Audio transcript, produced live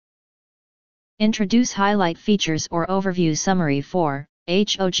Introduce highlight features or overview summary for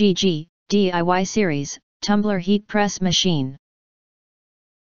HOGG DIY series Tumbler heat press machine.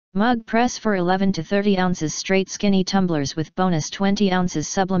 Mug press for 11 to 30 ounces straight skinny tumblers with bonus 20 ounces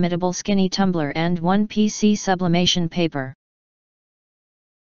sublimatable skinny tumbler and 1 PC sublimation paper.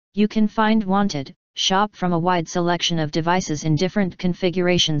 You can find wanted, shop from a wide selection of devices in different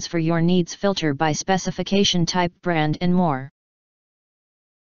configurations for your needs, filter by specification type, brand and more.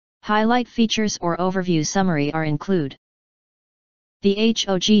 Highlight features or overview summary are include. The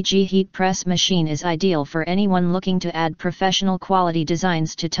HOGG heat press machine is ideal for anyone looking to add professional quality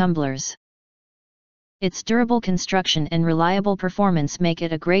designs to tumblers. Its durable construction and reliable performance make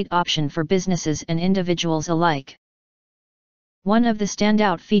it a great option for businesses and individuals alike. One of the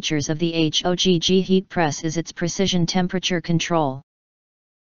standout features of the HOGG heat press is its precision temperature control.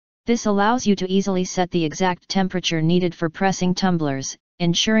 This allows you to easily set the exact temperature needed for pressing tumblers,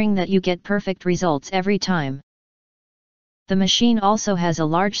 ensuring that you get perfect results every time. The machine also has a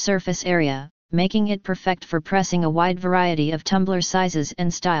large surface area, making it perfect for pressing a wide variety of tumbler sizes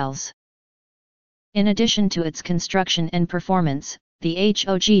and styles. In addition to its construction and performance, the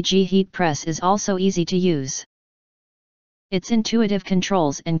HOGG heat press is also easy to use. Its intuitive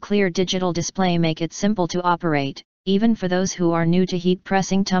controls and clear digital display make it simple to operate, even for those who are new to heat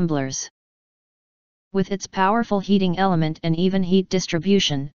pressing tumblers. With its powerful heating element and even heat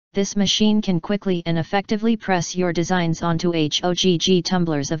distribution, this machine can quickly and effectively press your designs onto HOGG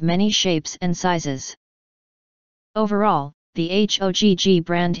tumblers of many shapes and sizes. Overall, the HOGG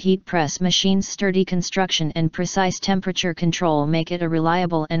brand heat press machine's sturdy construction and precise temperature control make it a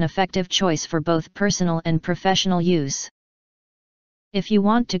reliable and effective choice for both personal and professional use. If you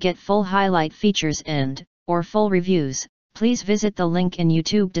want to get full highlight features or full reviews, please visit the link in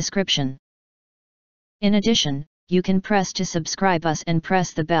YouTube description. In addition, you can press to subscribe us and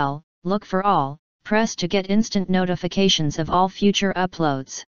press the bell, look for all, press to get instant notifications of all future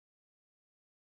uploads.